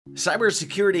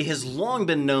Cybersecurity has long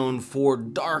been known for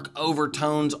dark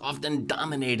overtones, often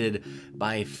dominated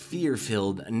by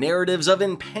fear-filled narratives of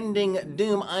impending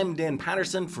doom. I'm Dan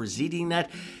Patterson for ZDNET,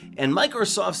 and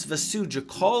Microsoft's Vasu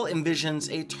Jakkal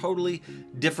envisions a totally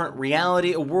different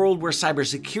reality, a world where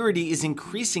cybersecurity is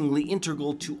increasingly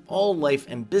integral to all life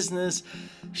and business.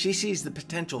 She sees the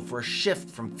potential for a shift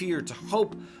from fear to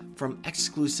hope, from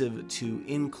exclusive to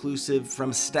inclusive,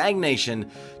 from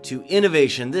stagnation to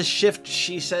innovation. This shift,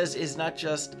 she says, is not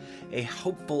just a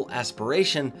hopeful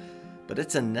aspiration, but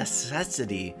it's a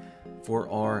necessity for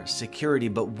our security.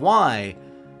 But why?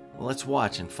 Well, let's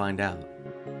watch and find out.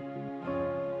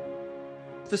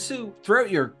 Vasu, throughout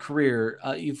your career,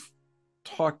 you've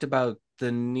talked about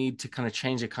the need to kind of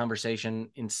change the conversation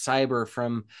in cyber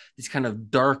from these kind of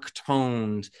dark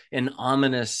tones and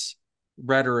ominous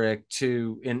rhetoric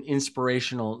to an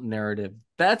inspirational narrative.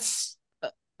 That's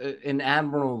an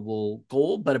admirable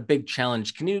goal, but a big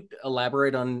challenge. Can you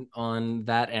elaborate on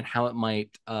that and how it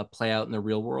might play out in the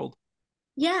real world?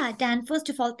 Yeah, Dan, first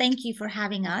of all, thank you for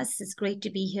having us. It's great to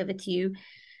be here with you.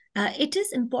 It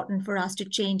is important for us to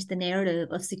change the narrative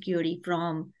of security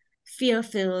from fear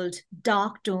filled,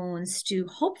 dark tones to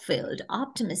hope filled,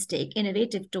 optimistic,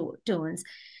 innovative tones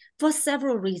for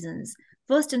several reasons.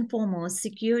 First and foremost,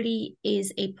 security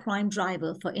is a prime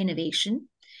driver for innovation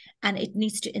and it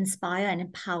needs to inspire and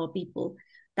empower people.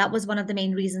 That was one of the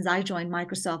main reasons I joined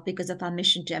Microsoft because of our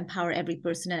mission to empower every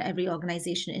person and every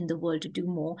organization in the world to do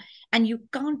more. And you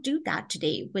can't do that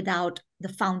today without the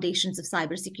foundations of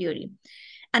cybersecurity.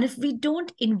 And if we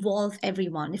don't involve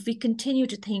everyone, if we continue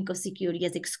to think of security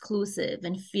as exclusive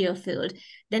and fear filled,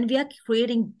 then we are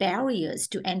creating barriers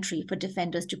to entry for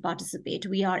defenders to participate.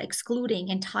 We are excluding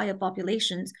entire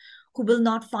populations who will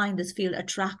not find this field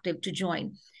attractive to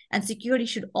join. And security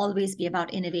should always be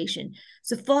about innovation.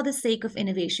 So, for the sake of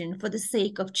innovation, for the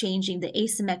sake of changing the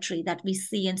asymmetry that we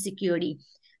see in security,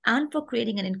 and for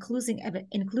creating an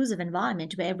inclusive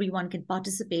environment where everyone can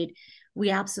participate, we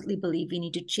absolutely believe we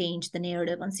need to change the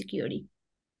narrative on security.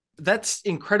 That's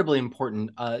incredibly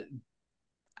important.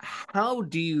 How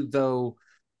do you, though,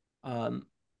 um,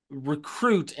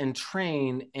 recruit and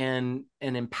train and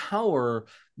empower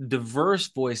diverse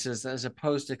voices as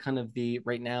opposed to kind of the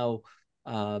right now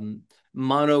um,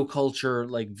 monoculture,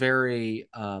 like very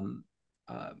uh,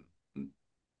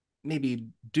 maybe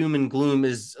doom and gloom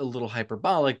is a little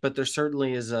hyperbolic, but there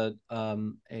certainly is a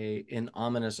an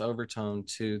ominous overtone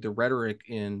to the rhetoric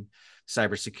in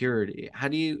cybersecurity. How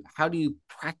do you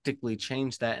practically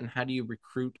change that, and how do you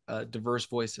recruit diverse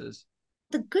voices?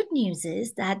 The good news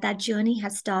is that that journey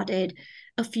has started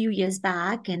a few years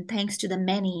back, and thanks to the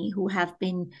many who have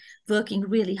been working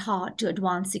really hard to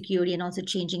advance security and also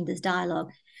changing this dialogue,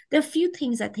 there are a few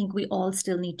things I think we all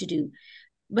still need to do.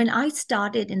 When I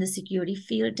started in the security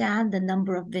field, Dan, the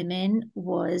number of women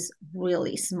was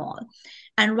really small.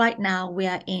 And right now we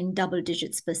are in double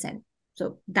digits percent.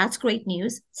 So that's great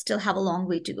news. Still have a long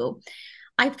way to go.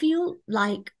 I feel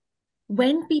like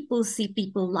when people see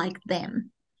people like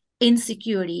them in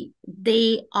security,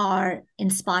 they are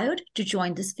inspired to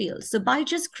join this field. So by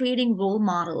just creating role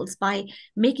models, by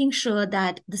making sure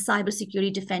that the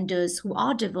cybersecurity defenders who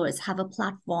are diverse have a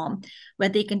platform where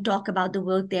they can talk about the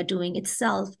work they're doing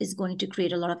itself is going to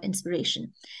create a lot of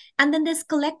inspiration. And then there's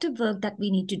collective work that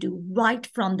we need to do right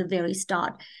from the very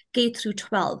start, K through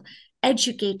 12,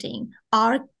 educating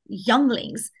our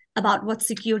younglings about what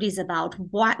security is about,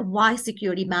 why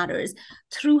security matters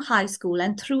through high school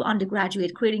and through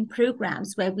undergraduate, creating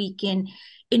programs where we can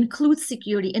include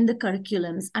security in the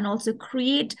curriculums and also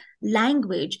create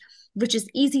language which is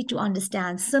easy to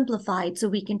understand, simplified, so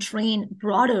we can train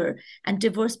broader and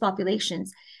diverse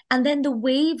populations. And then the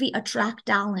way we attract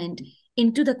talent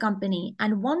into the company.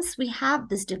 And once we have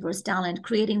this diverse talent,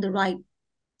 creating the right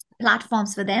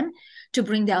platforms for them to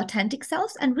bring their authentic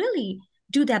selves and really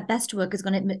do their best work is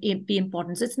going to be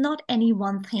important. So it's not any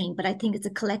one thing, but I think it's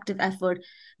a collective effort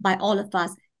by all of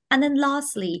us. And then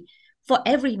lastly, for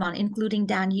everyone, including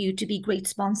Dan, you, to be great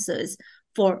sponsors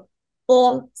for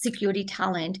all security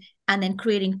talent and then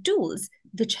creating tools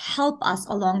which help us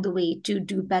along the way to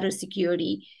do better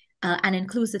security and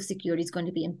inclusive security is going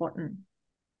to be important.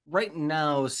 Right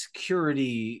now,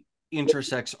 security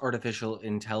intersects artificial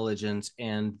intelligence,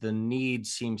 and the need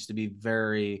seems to be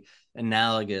very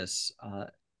analogous.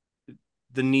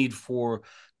 The need for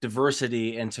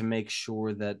diversity and to make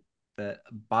sure that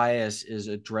bias is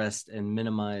addressed and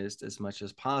minimized as much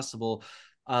as possible.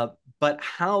 But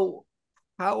how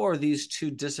are these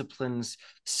two disciplines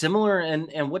similar,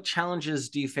 and what challenges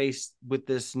do you face with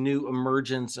this new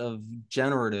emergence of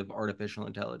generative artificial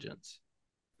intelligence?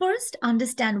 First,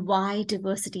 understand why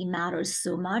diversity matters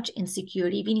so much in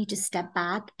security. We need to step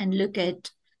back and look at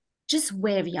just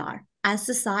where we are as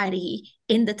society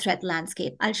in the threat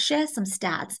landscape. I'll share some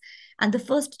stats. And the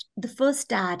first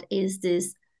stat is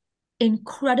this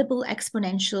incredible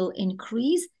exponential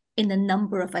increase in the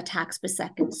number of attacks per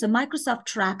second. So Microsoft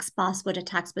tracks password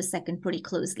attacks per second pretty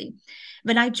closely.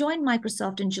 When I joined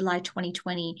Microsoft in July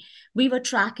 2020, we were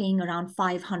tracking around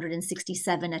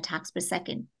 567 attacks per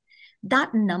second.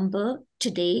 That number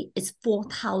today is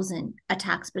 4,000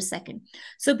 attacks per second.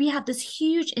 So we have this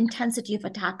huge intensity of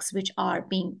attacks which are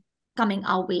coming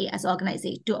our way as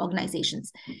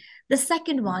organizations. The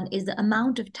second one is the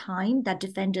amount of time that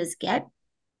defenders get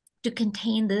to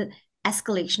contain the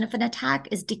escalation of an attack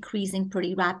is decreasing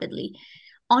pretty rapidly.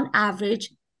 On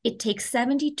average, it takes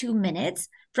 72 minutes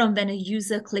from when a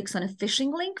user clicks on a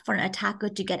phishing link for an attacker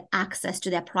to get access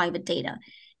to their private data.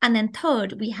 And then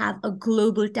third, we have a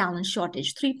global talent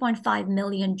shortage, 3.5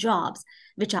 million jobs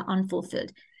which are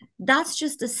unfulfilled. That's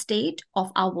just the state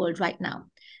of our world right now.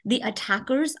 The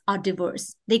attackers are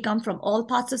diverse. They come from all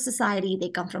parts of society. They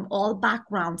come from all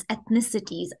backgrounds,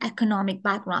 ethnicities, economic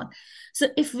background. So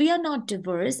if we are not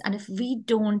diverse and if we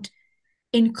don't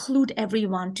include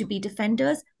everyone to be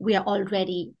defenders, we are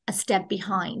already a step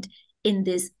behind in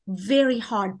this very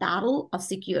hard battle of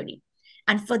security.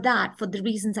 And for that, for the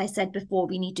reasons I said before,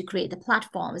 we need to create the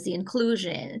platforms, the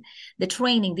inclusion, the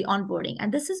training, the onboarding.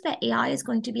 And this is where AI is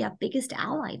going to be our biggest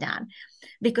ally, Dan,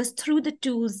 because through the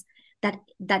tools that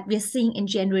we're seeing in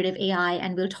generative AI,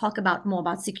 and we'll talk about more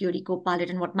about Security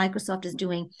Copilot and what Microsoft is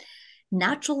doing,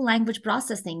 natural language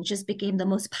processing just became the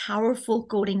most powerful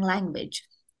coding language.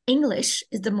 English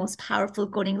is the most powerful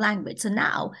coding language. So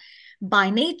now,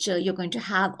 by nature, you're going to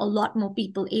have a lot more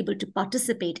people able to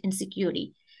participate in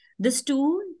security. This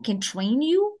tool can train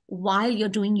you while you're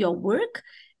doing your work,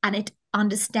 and it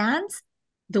understands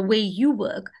the way you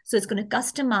work. So it's going to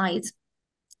customize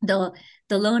the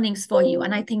learnings for you.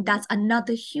 And I think that's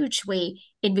another huge way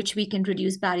in which we can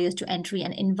reduce barriers to entry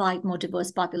and invite more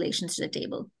diverse populations to the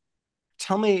table.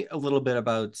 Tell me a little bit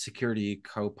about Security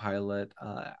Copilot.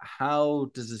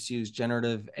 How does this use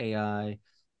generative AI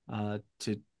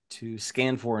to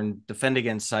scan for and defend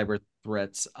against cyber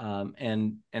threats?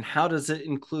 And how does it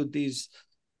include these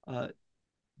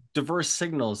diverse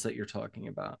signals that you're talking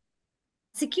about?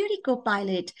 Security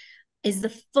Copilot is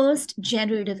the first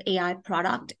generative AI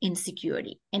product in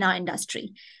security in our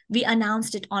industry. We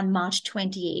announced it on March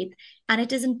 28th, and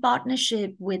it is in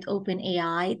partnership with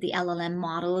OpenAI, the LLM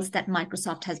models that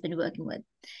Microsoft has been working with.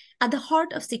 At the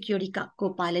heart of Security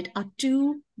Copilot are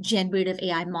two generative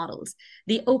AI models,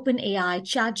 the OpenAI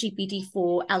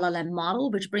ChatGPT-4 LLM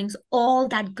model, which brings all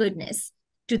that goodness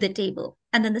to the table.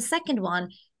 And then the second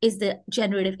one is the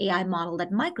generative AI model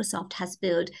that Microsoft has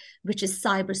built, which is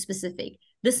cyber specific.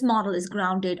 This model is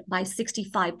grounded by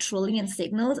 65 trillion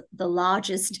signals, the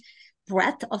largest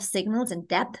breadth of signals and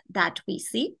depth that we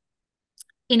see.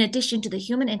 In addition to the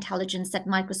human intelligence that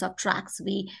Microsoft tracks,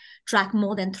 we track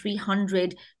more than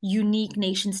 300 unique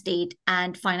nation state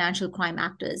and financial crime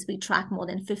actors. We track more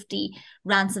than 50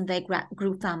 ransomware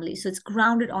group families. So it's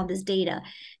grounded on this data.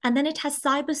 And then it has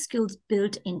cyber skills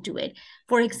built into it.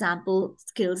 For example,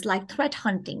 skills like threat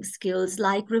hunting, skills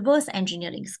like reverse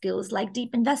engineering, skills like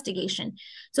deep investigation.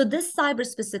 So this cyber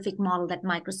specific model that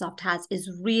Microsoft has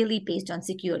is really based on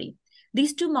security.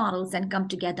 These two models then come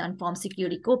together and form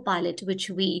Security Copilot, which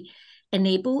we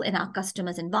enable in our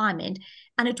customers' environment.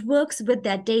 And it works with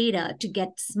their data to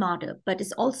get smarter. But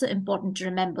it's also important to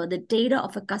remember the data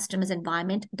of a customer's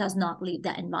environment does not leave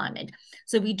their environment.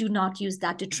 So we do not use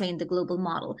that to train the global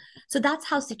model. So that's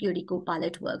how Security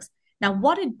Copilot works. Now,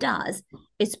 what it does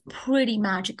is pretty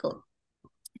magical.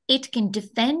 It can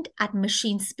defend at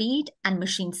machine speed and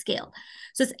machine scale.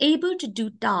 So it's able to do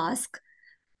tasks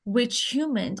which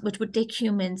would take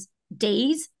humans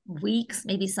days, weeks,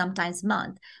 maybe sometimes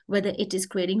months, whether it is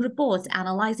creating reports,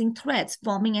 analyzing threats,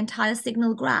 forming entire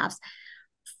signal graphs,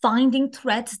 finding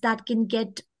threats that can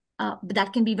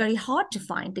be very hard to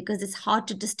find because it's hard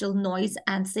to distill noise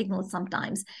and signal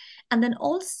sometimes. And then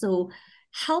also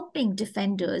helping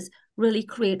defenders really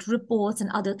create reports and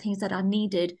other things that are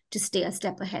needed to stay a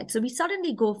step ahead. So we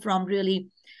suddenly go from really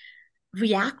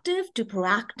reactive to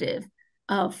proactive,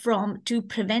 to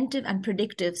preventive and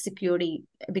predictive security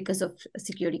because of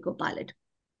Security Copilot.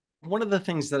 One of the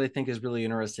things that I think is really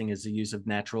interesting is the use of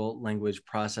natural language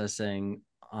processing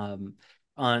on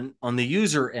the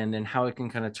user end and how it can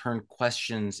kind of turn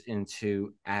questions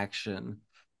into action.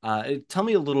 Tell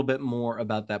me a little bit more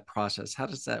about that process. How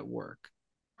does that work?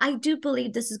 I do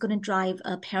believe this is going to drive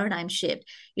a paradigm shift.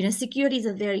 Security is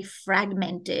a very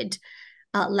fragmented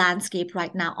landscape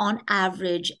right now. On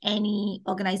average, any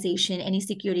organization, any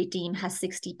security team has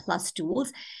 60 plus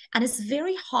tools. And it's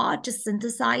very hard to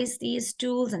synthesize these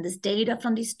tools and this data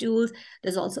from these tools.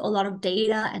 There's also a lot of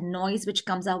data and noise which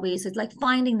comes our way. So it's like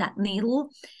finding that needle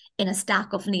in a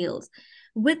stack of needles.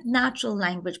 With natural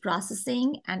language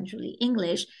processing and really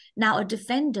English, now a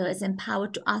defender is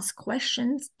empowered to ask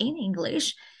questions in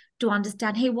English to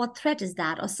understand, hey, what threat is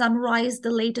that? Or summarize the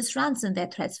latest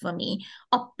ransomware threats for me,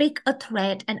 or pick a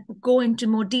threat and go into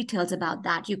more details about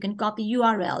that. You can copy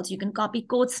URLs, you can copy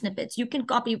code snippets, you can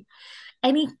copy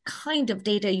any kind of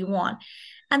data you want.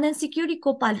 And then Security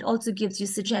Copilot also gives you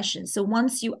suggestions. So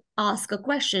once you ask a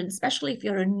question, especially if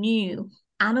you're a new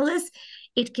analyst,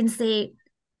 it can say,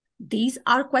 these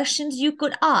are questions you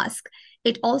could ask.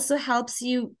 It also helps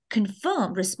you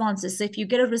confirm responses. So if you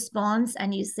get a response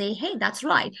and you say, hey, that's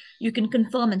right, you can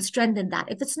confirm and strengthen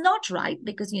that. If it's not right,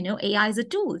 because, AI is a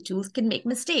tool, tools can make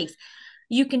mistakes,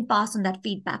 you can pass on that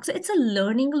feedback. So it's a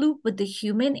learning loop with the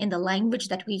human in the language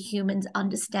that we humans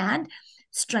understand,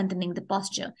 strengthening the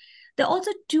posture. There are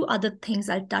also two other things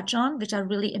I'll touch on, which are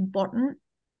really important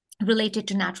related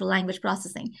to natural language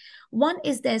processing. One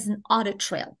is there's an audit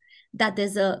trail, that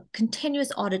there's a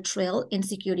continuous audit trail in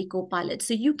Security Copilot.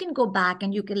 So you can go back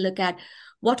and you can look at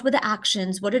what were the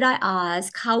actions, what did I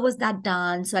ask, how was that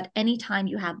done? So at any time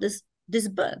you have this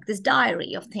book, this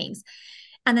diary of things.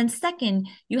 And then second,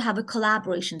 you have a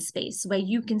collaboration space where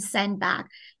you can send back,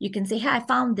 you can say, hey, I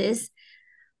found this,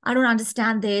 I don't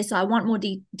understand this, so I want more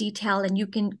detail, and you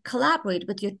can collaborate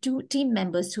with your two team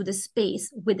members through the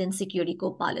space within Security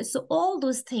Copilot. So all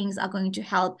those things are going to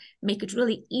help make it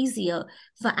really easier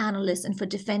for analysts and for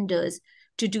defenders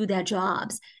to do their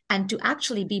jobs and to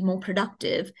actually be more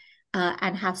productive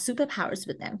and have superpowers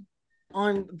with them.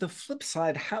 On the flip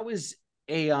side, how is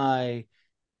AI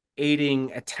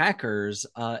aiding attackers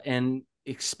and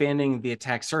expanding the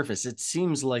attack surface? It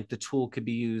seems like the tool could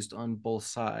be used on both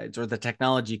sides, or the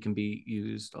technology can be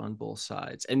used on both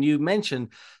sides. And you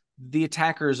mentioned the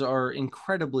attackers are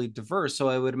incredibly diverse. So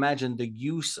I would imagine the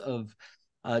use of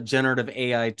generative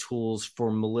AI tools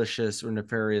for malicious or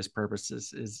nefarious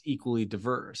purposes is equally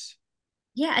diverse.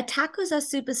 Yeah, attackers are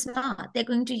super smart. They're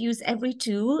going to use every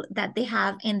tool that they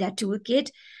have in their toolkit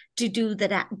to do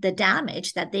the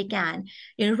damage that they can.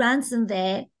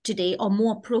 Ransomware today, or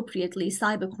more appropriately,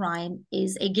 cybercrime,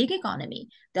 is a gig economy.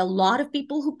 There are a lot of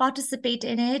people who participate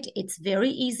in it. It's very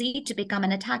easy to become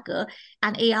an attacker.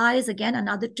 And AI is, again,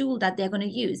 another tool that they're going to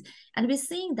use. And we're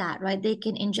seeing that, right? They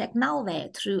can inject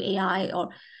malware through AI, or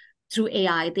through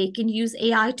AI. They can use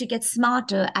AI to get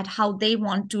smarter at how they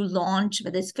want to launch,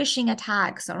 whether it's phishing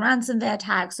attacks or ransomware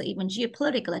attacks or even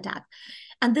geopolitical attacks.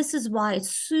 And this is why it's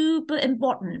super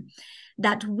important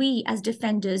that we as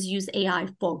defenders use AI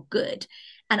for good.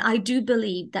 And I do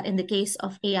believe that in the case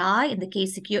of AI, in the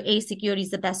case security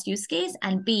is the best use case,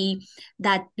 and B,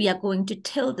 that we are going to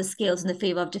tilt the scales in the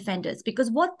favor of defenders. Because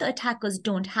what the attackers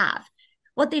don't have,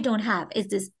 what they don't have is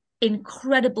this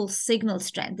incredible signal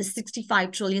strength, the 65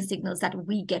 trillion signals that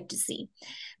we get to see.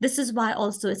 This is why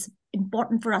also it's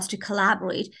important for us to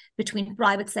collaborate between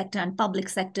private sector and public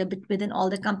sector within all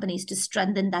the companies to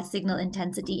strengthen that signal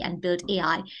intensity and build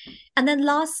AI. And then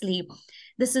lastly,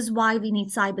 this is why we need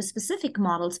cyber-specific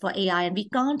models for AI, and we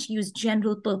can't use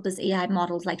general purpose AI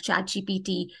models like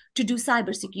ChatGPT to do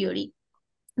cybersecurity.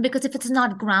 Because if it's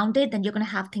not grounded, then you're going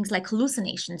to have things like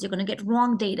hallucinations. You're going to get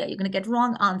wrong data. You're going to get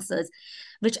wrong answers,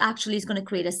 which actually is going to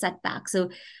create a setback. So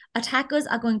attackers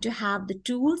are going to have the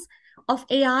tools of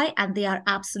AI, and they are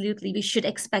absolutely, we should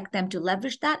expect them to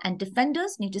leverage that. And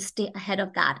defenders need to stay ahead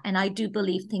of that. And I do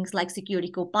believe things like Security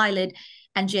Copilot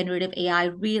and generative AI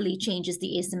really changes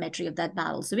the asymmetry of that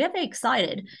battle. So we are very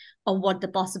excited of what the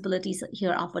possibilities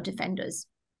here are for defenders.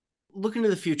 Look into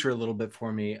the future a little bit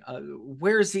for me.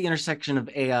 Where is the intersection of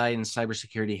AI and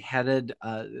cybersecurity headed?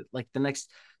 Like the next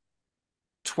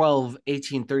 12,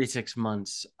 18, 36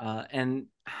 months? And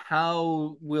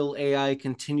how will AI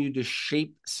continue to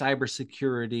shape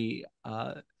cybersecurity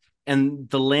and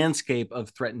the landscape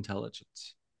of threat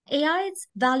intelligence? AI's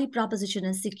value proposition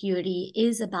in security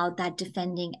is about that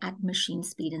defending at machine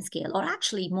speed and scale, or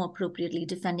actually more appropriately,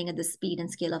 defending at the speed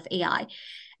and scale of AI.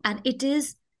 And it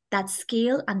is that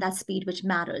scale and that speed which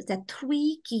matters. There are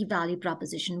three key value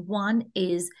propositions. One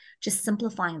is just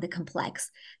simplifying the complex.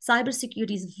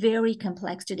 Cybersecurity is very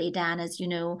complex today, Dan. As you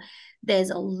know, there's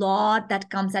a lot that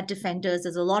comes at defenders.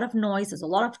 There's a lot of noise. There's a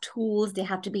lot of tools. They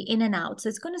have to be in and out. So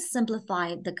it's going to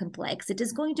simplify the complex. It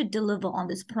is going to deliver on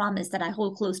this promise that I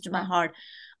hold close to my heart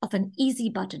of an easy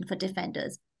button for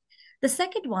defenders. The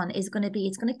second one is going to be,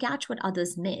 it's going to catch what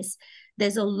others miss.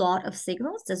 There's a lot of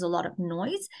signals, there's a lot of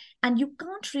noise, and you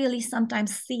can't really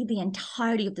sometimes see the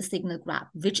entirety of the signal graph,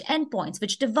 which endpoints,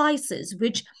 which devices,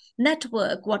 which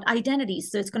network, what identities.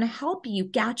 So it's going to help you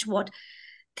catch what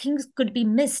things could be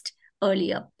missed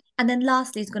earlier. And then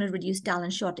lastly, it's going to reduce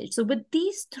talent shortage. So with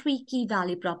these three key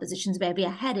value propositions, where we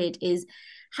are headed is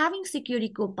having Security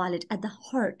Copilot at the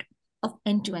heart of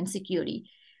end-to-end security.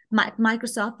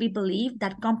 Microsoft, we believe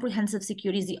that comprehensive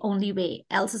security is the only way.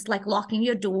 Else it's like locking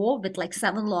your door with like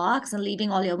 7 locks and leaving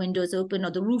all your windows open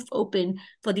or the roof open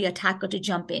for the attacker to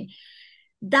jump in.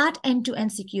 That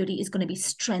end-to-end security is going to be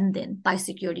strengthened by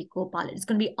Security Copilot. It's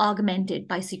going to be augmented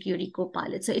by Security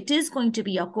Copilot. So it is going to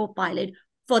be your Copilot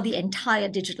for the entire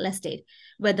digital estate,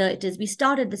 whether it is, we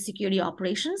started with security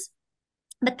operations,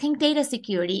 but think data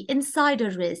security, insider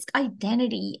risk,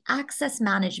 identity, access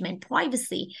management,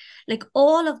 privacy, like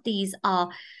all of these are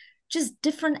just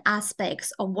different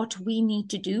aspects of what we need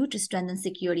to do to strengthen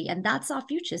security. And that's our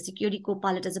future, Security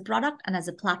Copilot as a product and as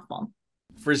a platform.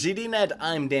 For ZDNet,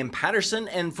 I'm Dan Patterson,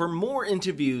 and for more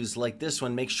interviews like this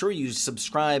one, make sure you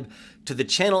subscribe to the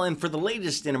channel. And for the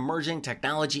latest in emerging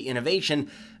technology innovation,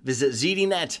 visit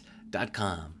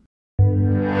ZDNet.com.